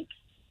 I think.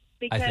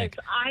 Because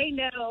I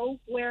know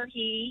where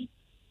he's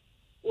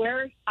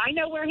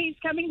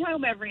coming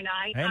home every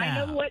night. Hey,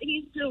 I know what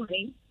he's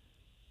doing.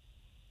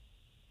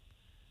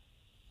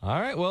 All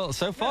right. Well,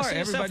 so far,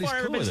 everybody's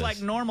cool with this.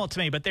 Like normal to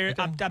me, but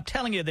I'm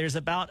telling you, there's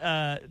about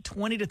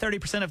 20 to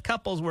 30% of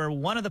couples where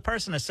one of the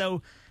person is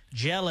so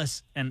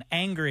jealous and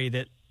angry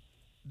that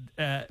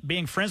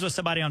being friends with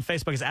somebody on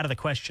Facebook is out of the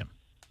question.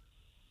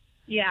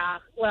 Yeah.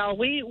 Well,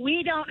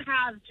 we don't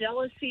have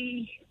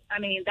jealousy. I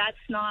mean, that's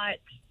not.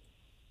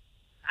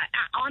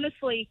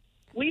 Honestly,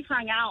 we've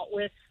hung out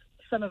with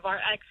some of our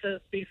exes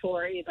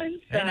before,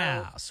 even. So hey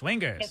now,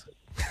 swingers.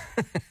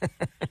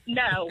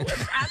 No,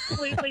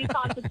 absolutely,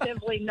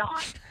 positively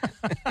not.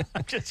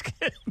 I'm just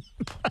kidding.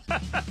 I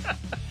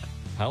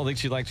don't think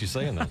she likes you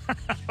saying that.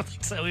 I don't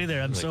think so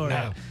either. I'm sorry.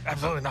 No,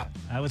 absolutely not.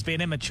 I was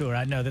being immature.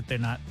 I know that they're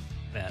not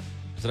that.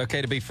 Is it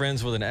okay to be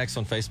friends with an ex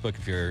on Facebook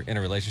if you're in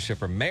a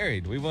relationship or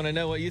married? We want to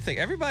know what you think.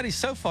 Everybody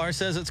so far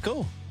says it's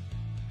cool.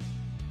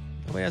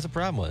 Nobody has a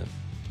problem with it.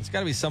 There's got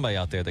to be somebody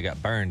out there that got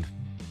burned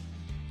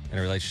in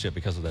a relationship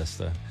because of this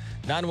stuff.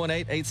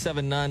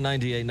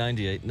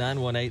 918-879-9898.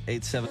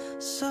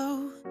 918-87.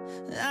 So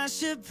I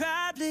should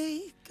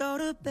probably go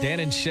to bed. Dan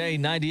and Shay,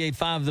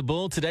 98.5 The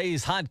Bull.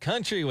 Today's Hot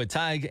Country with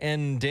Tig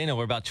and Daniel.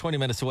 We're about 20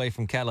 minutes away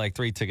from Cadillac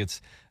 3 tickets,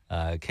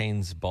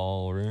 Canes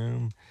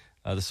Ballroom.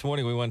 This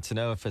morning, we wanted to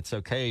know if it's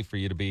okay for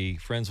you to be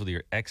friends with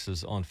your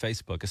exes on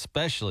Facebook,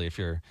 especially if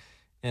you're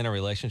in a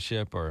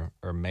relationship or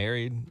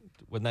married.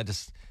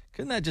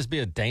 Couldn't that just be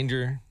a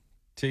danger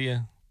to you?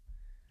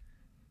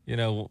 You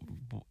know,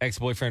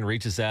 ex-boyfriend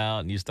reaches out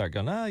and you start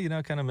going,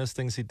 I kind of miss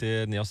things he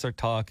did. And you'll start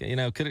talking.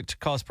 Could it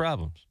cause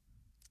problems?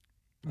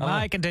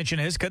 My contention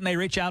is, couldn't they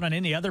reach out on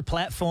any other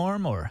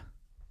platform? Or,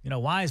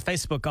 why is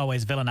Facebook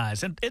always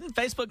villainized? And isn't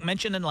Facebook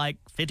mentioned in like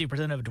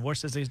 50% of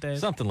divorces these days?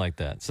 Something like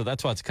that. So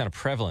that's why it's kind of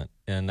prevalent.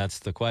 And that's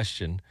the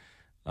question.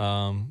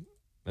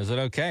 Is it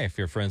okay if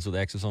you're friends with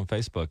exes on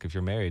Facebook if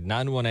you're married?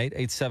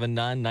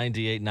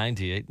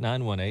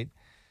 918-879-9898.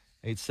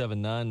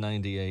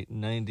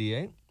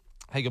 918-879-9898.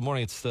 Hey, good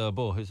morning. It's the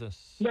Bull. Who's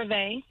this?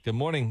 Reve. Good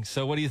morning.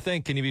 So what do you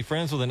think? Can you be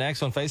friends with an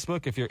ex on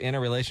Facebook if you're in a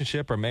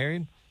relationship or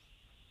married?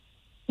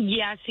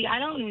 Yeah, see, I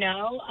don't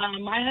know.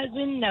 My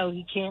husband, no,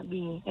 he can't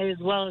be, as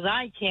well as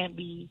I can't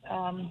be.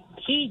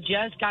 He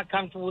just got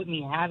comfortable with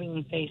me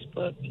having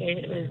Facebook.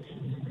 It was,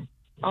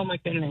 oh my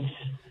goodness.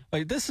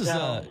 Wait, this is,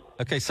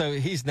 okay, so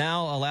he's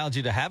now allowed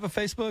you to have a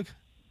Facebook?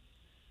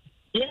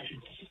 Yes.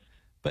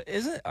 But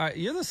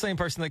you're the same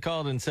person that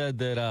called and said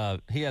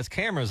that he has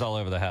cameras all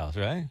over the house,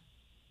 right?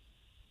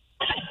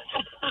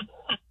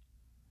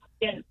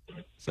 Yes.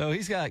 So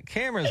he's got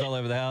cameras all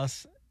over the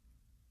house,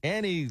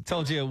 and he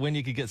told you when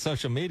you could get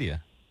social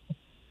media.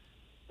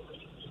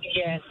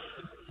 Yes.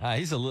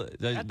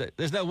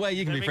 There's no way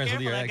you can be friends with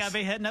your ex. That guy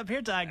be heading up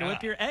here, Tig, to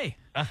whip your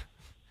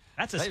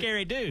That's a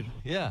scary dude.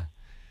 Yeah.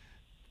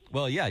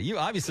 Well, yeah, you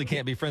obviously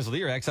can't be friends with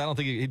your ex. I don't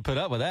think he'd put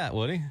up with that,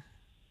 would he?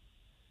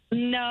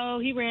 No,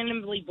 he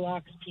randomly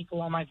blocks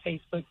people on my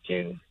Facebook,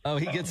 too. Oh,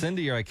 he gets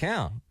into your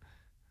account.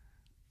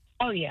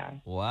 Oh, yeah.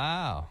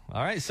 Wow.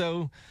 All right,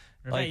 so...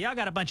 Hey, y'all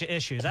got a bunch of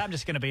issues. I'm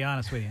just going to be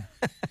honest with you.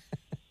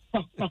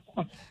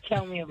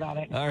 Tell me about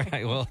it. All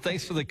right. Well,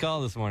 thanks for the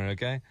call this morning,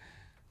 okay?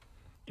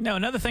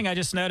 Another thing I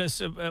just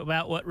noticed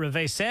about what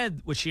Reve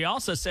said, which she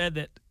also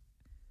said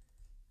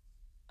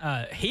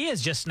that he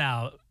is just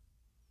now...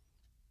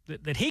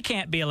 that he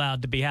can't be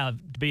allowed to be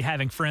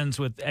having friends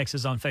with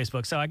exes on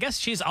Facebook. So I guess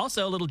she's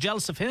also a little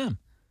jealous of him.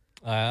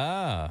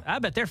 I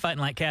bet they're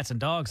fighting like cats and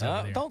dogs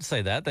over there. Don't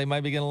say that. They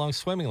might be getting along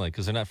swimmingly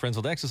because they're not friends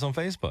with exes on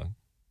Facebook.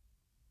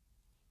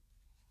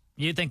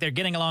 You think they're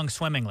getting along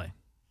swimmingly?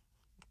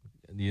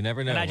 You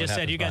never know. And I just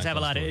said, you guys have a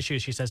lot of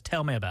issues. She says,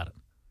 tell me about it.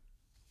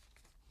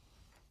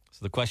 So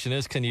the question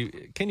is, can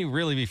you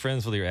really be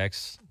friends with your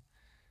ex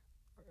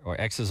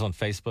or exes on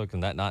Facebook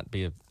and that not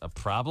be a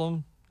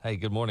problem? Hey,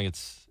 good morning.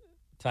 It's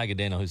Tiger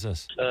Daniel. Who's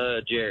this?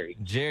 Jerry.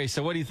 Jerry.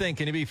 So what do you think?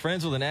 Can you be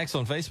friends with an ex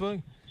on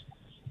Facebook?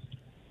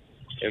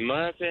 In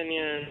my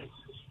opinion,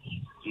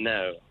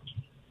 no.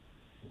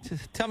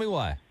 Tell me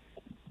why.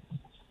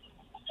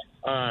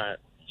 All right.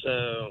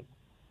 So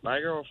my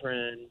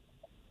girlfriend,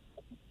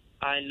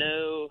 I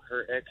know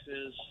her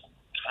exes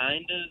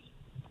kind of.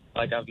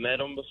 Like, I've met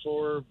them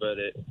before, but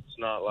it's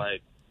not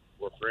like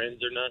we're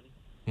friends or nothing.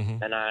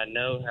 Mm-hmm. And I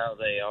know how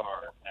they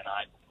are. And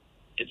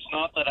it's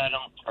not that I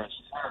don't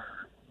trust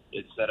her.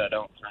 It's that I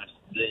don't trust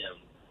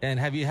them. And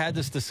have you had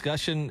this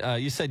discussion?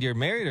 You said you're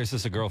married, or is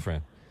this a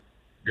girlfriend?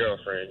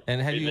 Girlfriend.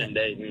 And have We've you been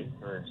dating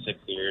for 6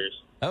 years.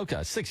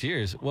 Okay, 6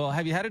 years. Well,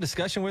 have you had a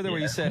discussion with her where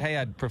you said, hey,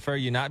 I'd prefer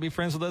you not be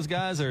friends with those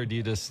guys, or do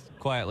you just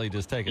quietly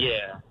just take it?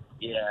 Yeah.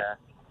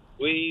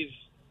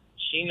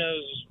 She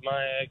knows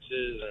my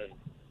exes, and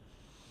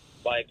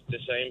like the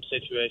same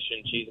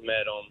situation, she's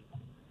met them,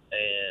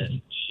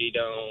 and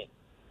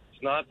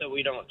it's not that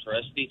we don't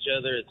trust each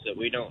other, it's that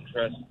we don't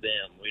trust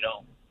them. We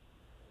don't,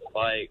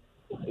 like,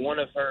 one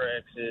of her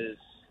exes,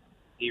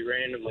 he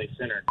randomly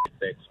sent her dick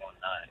pics one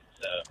night,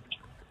 so.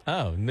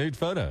 Oh, nude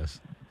photos.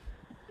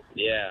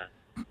 Yeah.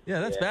 Yeah,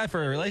 that's bad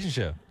for a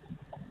relationship.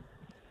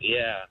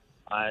 Yeah.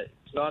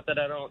 It's not that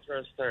I don't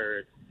trust her,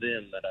 it's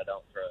them that I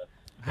don't trust.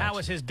 How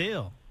was his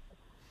deal?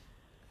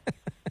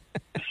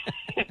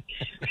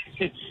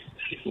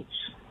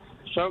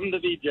 Something to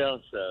be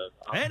jealous of.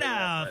 Hey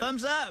now,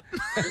 thumbs up.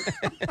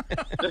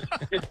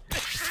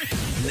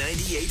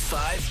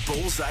 98.5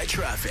 Bullseye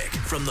Traffic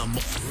from the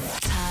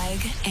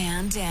Tig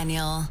and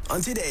Daniel. On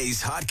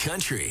today's Hot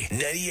Country,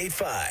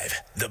 98.5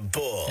 The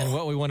Bull. And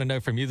what we want to know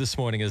from you this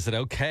morning is it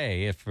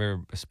okay,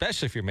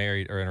 especially if you're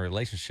married or in a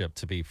relationship,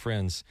 to be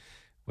friends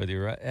with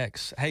your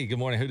ex? Hey, good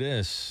morning. Who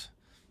this?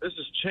 This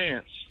is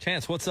Chance.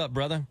 Chance, what's up,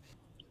 brother?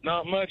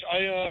 Not much.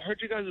 I heard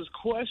you guys'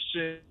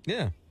 question.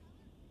 Yeah.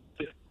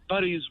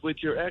 Buddies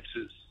with your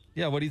exes.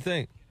 Yeah, what do you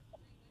think?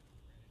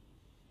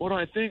 What do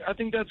I think? I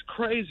think that's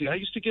crazy. I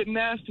used to get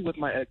nasty with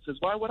my exes.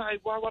 Why would I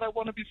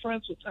want to be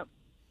friends with them?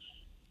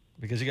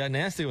 Because you got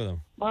nasty with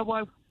them. My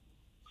wife,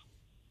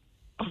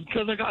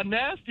 because I got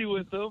nasty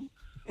with them,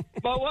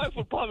 my wife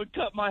would probably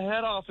cut my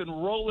head off and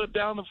roll it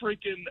down the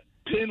freaking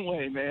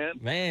pinway, man.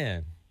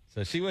 Man.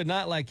 So she would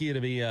not like you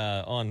to be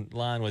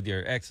online with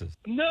your exes.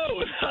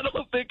 No, I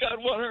don't think I'd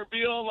want her to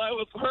be online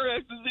with her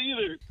exes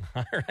either.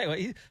 All right.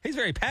 Well, he's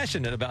very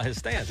passionate about his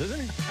stance, isn't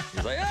he?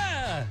 He's like,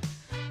 ah.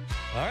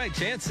 All right.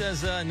 Chance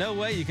says, no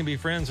way you can be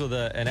friends with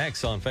an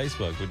ex on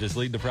Facebook. Would just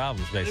lead to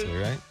problems, basically,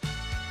 right?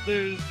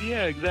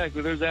 Yeah,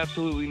 exactly. There's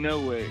absolutely no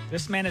way.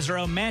 This man is a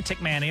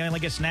romantic man. He only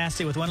gets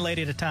nasty with one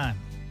lady at a time.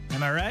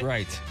 Am I right?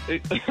 Right.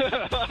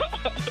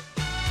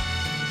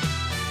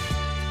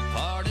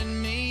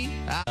 Pardon me.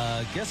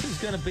 Guess who's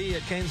going to be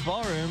at Kane's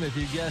Ballroom if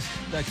you guessed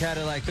that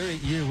Cadillac 3?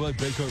 You would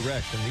be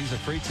correct. And these are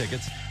free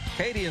tickets.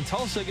 Katie in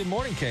Tulsa. Good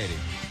morning, Katie.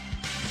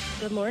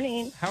 Good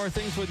morning. How are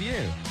things with you?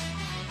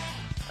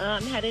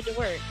 I'm headed to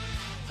work.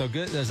 So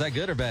good. Is that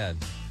good or bad?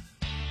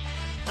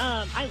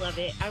 I love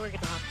it. I work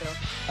at the hospital.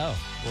 Oh,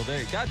 well,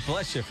 there. God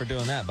bless you for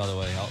doing that, by the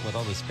way, with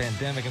all this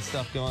pandemic and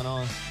stuff going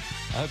on.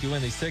 I hope you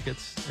win these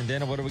tickets. And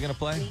Dana, what are we going to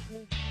play?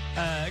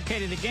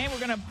 Katie, the game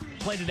we're going to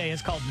play today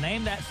is called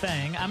Name That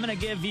Thing. I'm going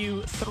to give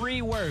you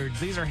 3 words.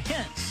 These are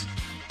hints.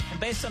 And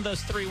based on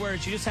those 3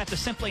 words, you just have to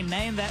simply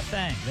name that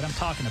thing that I'm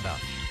talking about.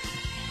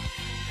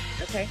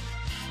 Okay.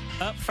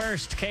 Up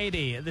first,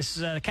 Katie.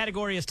 This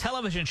category is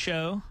television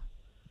show.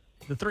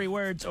 The 3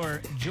 words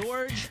are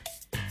George,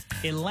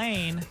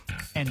 Elaine,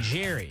 and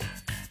Jerry.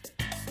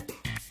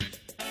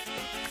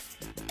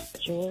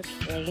 George,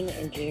 Elaine,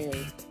 and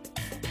Jerry.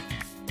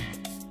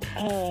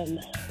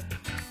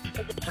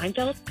 Is it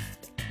Seinfeld?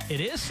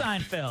 It is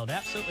Seinfeld.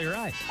 Absolutely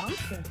right.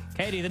 Awesome.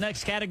 Katie, the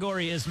next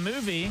category is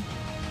movie.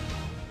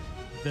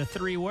 The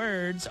 3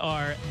 words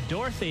are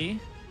Dorothy,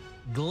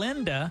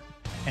 Glinda,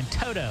 and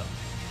Toto.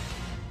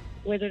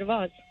 Wizard of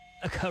Oz.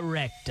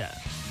 Correct.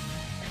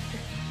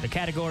 The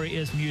category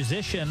is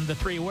musician. The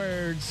 3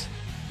 words,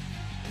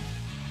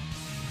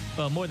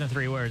 well, more than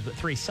 3 words, but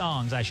 3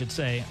 songs, I should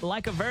say.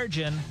 Like a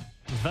Virgin,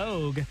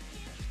 Vogue,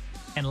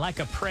 and Like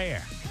a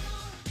Prayer.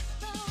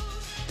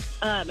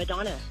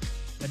 Madonna.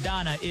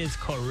 Madonna is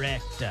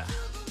correct.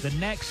 The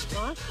next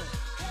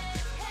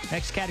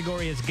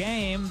category is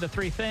game. The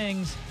 3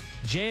 things,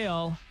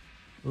 jail,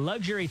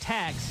 luxury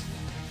tax,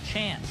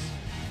 chance.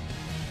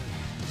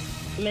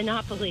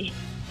 Monopoly.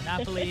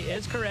 Monopoly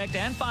is correct.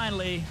 And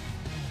finally,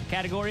 the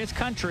category is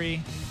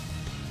country.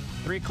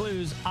 3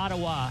 clues,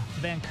 Ottawa,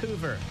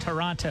 Vancouver,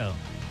 Toronto.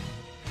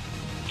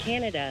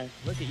 Canada.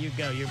 Look at you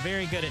go. You're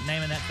very good at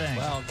naming that thing.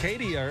 Wow,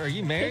 Katie, are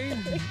you married?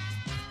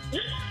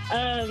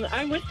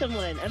 I'm with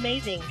someone.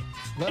 Amazing.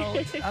 Well,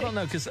 I don't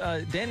know, because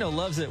Daniel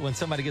loves it when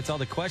somebody gets all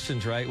the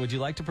questions right. Would you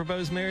like to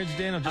propose marriage,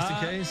 Daniel, just in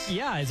case?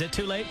 Yeah. Is it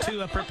too late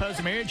to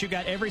propose marriage? You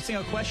got every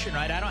single question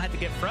right. I don't have to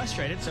get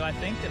frustrated, so I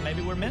think that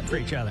maybe we're meant for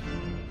each other.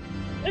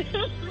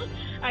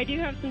 I do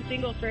have some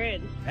single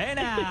friends. Hey,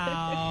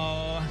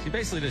 now. She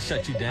basically just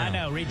shut you down. I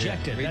know.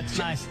 Rejected. Yeah, That's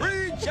nice.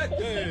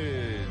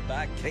 Rejected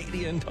by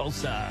Katie in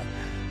Tulsa.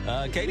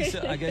 Katie,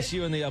 so I guess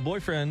you and the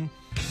boyfriend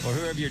or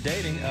whoever you're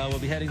dating will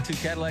be heading to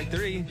Cadillac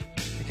 3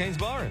 to Kane's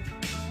Ballroom.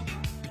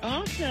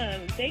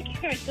 Awesome. Thank you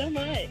guys so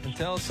much. And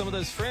tell some of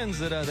those friends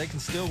that they can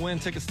still win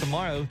tickets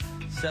tomorrow,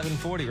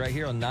 7:40, right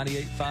here on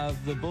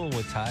 98.5 The Bull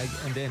with Tig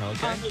and Daniel,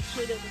 okay? I'll make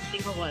sure there's a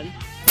single one.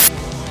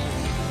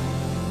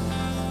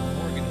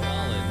 Morgan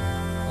Wallen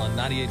on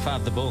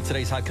 98.5 The Bull.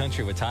 Today's Hot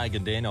Country with Tig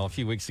and Daniel. A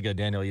few weeks ago,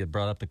 Daniel, you had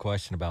brought up the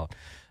question about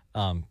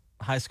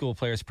high school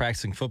players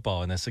practicing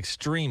football in this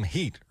extreme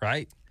heat,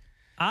 right?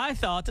 I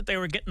thought that they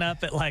were getting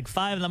up at like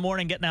 5 in the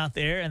morning, getting out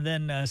there, and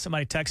then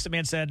somebody texted me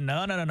and said,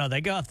 no. They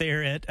go out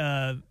there at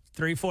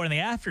 3, 4 in the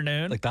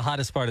afternoon. Like the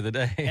hottest part of the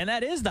day. And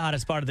that is the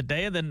hottest part of the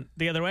day. And then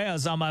the other way, I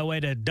was on my way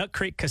to Duck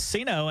Creek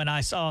Casino, and I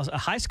saw a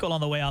high school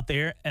on the way out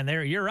there, and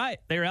you're right.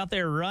 They were out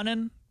there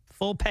running,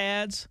 full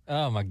pads.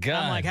 Oh, my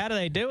God. I'm like, how do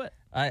they do it?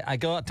 I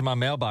go out to my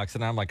mailbox,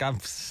 and I'm like, I'm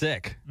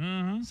sick.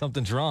 Mm-hmm.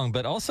 Something's wrong.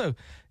 But also,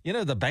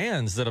 the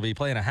bands that'll be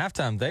playing at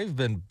halftime, they've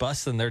been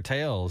busting their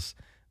tails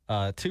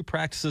 2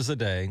 practices a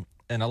day.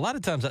 And a lot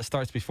of times that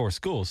starts before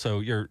school. So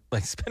you're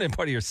like spending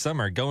part of your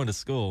summer going to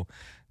school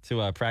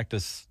to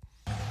practice,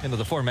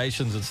 the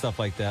formations and stuff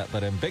like that.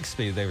 But in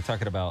Bixby, they were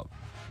talking about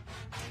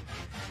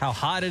how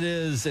hot it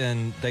is,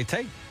 and they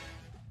take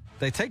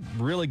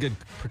really good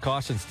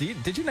precautions.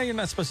 Did you know you're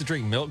not supposed to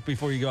drink milk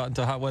before you go out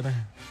into hot weather?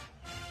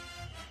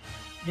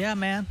 Yeah,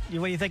 man.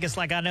 What do you think? It's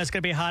like, I know it's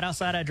going to be hot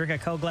outside. I drink a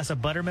cold glass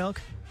of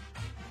buttermilk.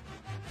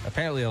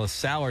 Apparently it'll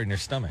sour in your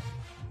stomach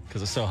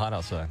because it's so hot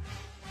outside.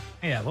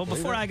 Yeah, well,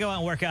 before I go out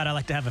and work out, I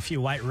like to have a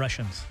few White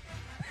Russians.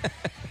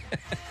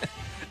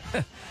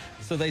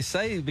 So they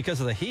say because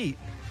of the heat,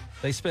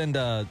 they spend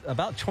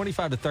about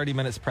 25 to 30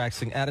 minutes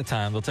practicing at a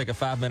time. They'll take a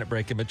 5-minute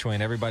break in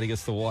between. Everybody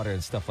gets the water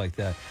and stuff like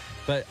that.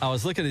 But I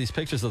was looking at these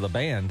pictures of the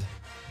band,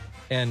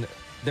 And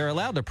they're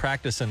allowed to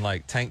practice in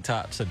like tank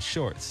tops and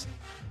shorts.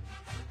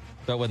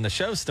 But when the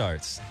show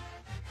starts,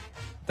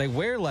 they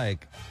wear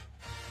like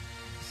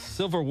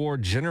Civil War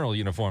general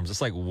uniforms.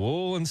 It's like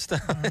wool and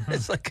stuff.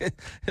 It's like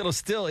it'll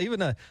still,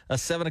 even a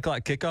 7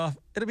 o'clock kickoff,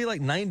 it'll be like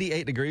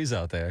 98 degrees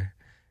out there.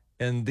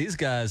 And these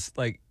guys,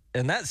 like,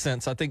 in that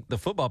sense, I think the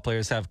football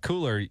players have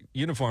cooler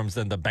uniforms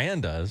than the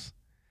band does.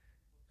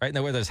 Right? And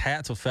they wear those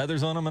hats with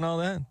feathers on them and all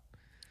that.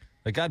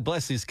 But God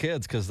bless these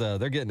kids because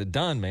they're getting it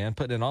done, man,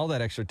 putting in all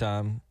that extra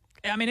time.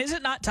 I mean, is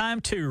it not time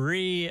to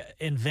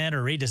reinvent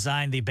or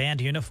redesign the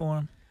band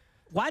uniform?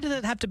 Why did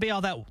it have to be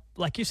all that,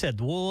 like you said,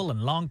 wool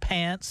and long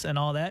pants and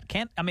all that?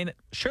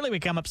 Surely we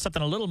come up with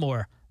something a little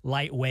more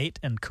lightweight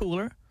and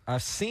cooler.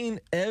 I've seen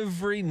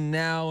every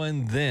now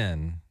and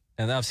then,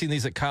 and I've seen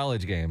these at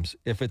college games.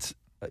 If it's,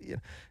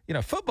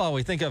 football,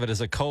 we think of it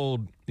as a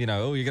cold, you're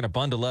going to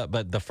bundle up.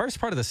 But the first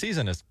part of the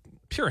season is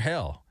pure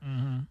hell,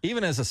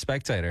 even as a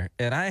spectator.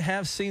 And I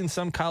have seen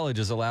some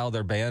colleges allow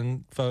their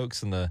band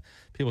folks and the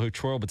people who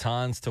twirl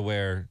batons to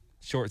wear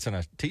shorts and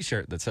a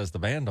T-shirt that says the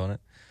band on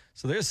it.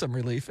 So there's some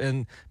relief.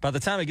 And by the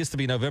time it gets to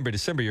be November,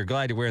 December, you're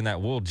glad you're wearing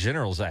that wool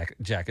general's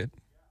jacket.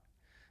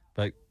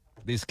 But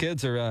these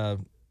kids are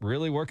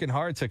really working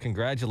hard. So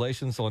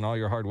congratulations on all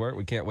your hard work.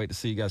 We can't wait to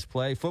see you guys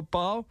play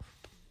football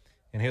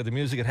and hear the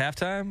music at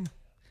halftime.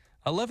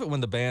 I love it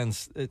when the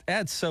bands, it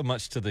adds so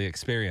much to the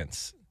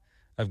experience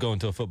of going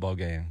to a football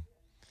game.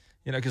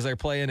 Because they're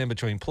playing in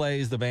between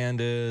plays, the band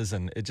is.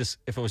 And if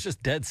it was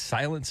just dead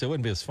silence, it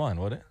wouldn't be as fun,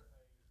 would it?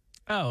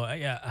 Oh,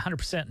 yeah,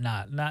 100%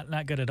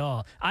 not good at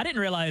all. I didn't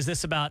realize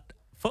this about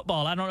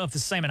football. I don't know if it's the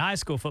same in high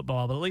school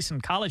football, but at least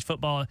in college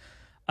football,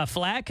 a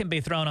flag can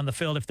be thrown on the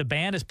field if the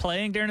band is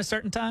playing during a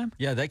certain time.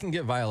 Yeah, they can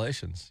get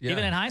violations. Yeah.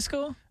 Even in high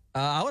school?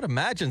 I would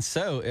imagine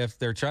so. If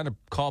they're trying to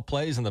call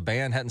plays and the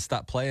band hadn't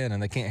stopped playing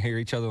and they can't hear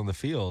each other on the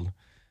field,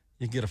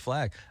 you can get a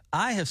flag.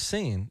 I have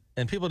seen,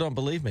 and people don't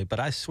believe me, but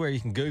I swear you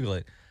can Google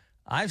it.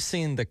 I've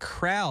seen the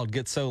crowd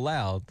get so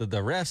loud that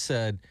the ref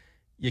said,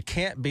 you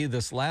can't be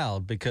this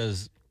loud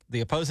because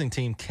the opposing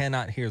team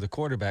cannot hear the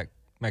quarterback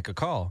make a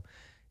call.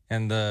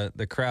 And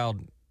the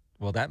crowd,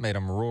 well, that made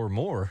them roar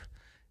more.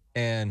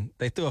 And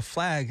they threw a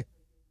flag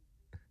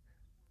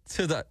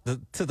to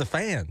the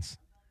fans.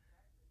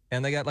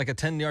 And they got like a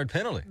 10-yard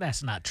penalty.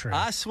 That's not true.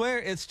 I swear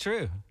it's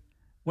true.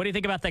 What do you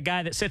think about that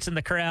guy that sits in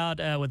the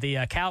crowd with the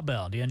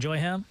cowbell? Do you enjoy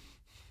him?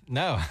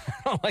 No, I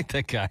don't like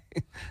that guy.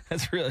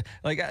 That's really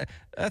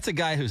that's a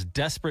guy who's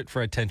desperate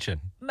for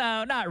attention.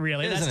 No, not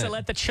really. Isn't That's to it?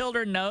 let the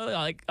children know,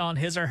 like on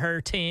his or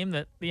her team,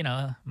 that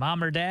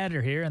mom or dad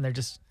are here, and they're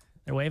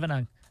waving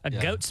a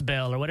goat's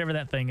bell or whatever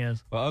that thing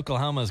is. Well,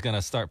 Oklahoma is going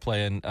to start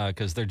playing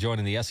because they're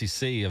joining the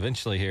SEC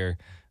eventually here.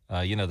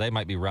 They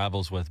might be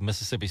rivals with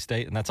Mississippi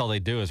State, and that's all they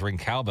do is ring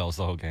cowbells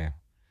the whole game.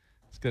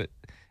 It's good.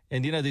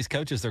 And these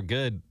coaches are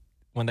good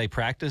when they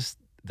practice.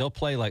 They'll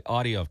play like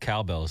audio of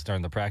cowbells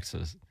during the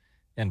practices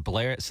and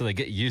blare it so they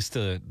get used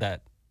to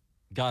that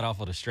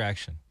god-awful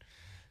distraction.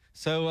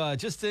 So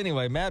just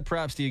anyway, mad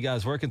props to you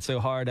guys working so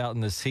hard out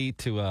in this heat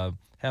to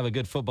have a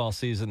good football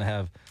season, to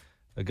have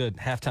a good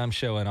halftime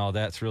show and all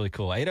that's really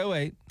cool.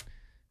 808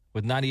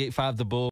 with 98.5 The Bull.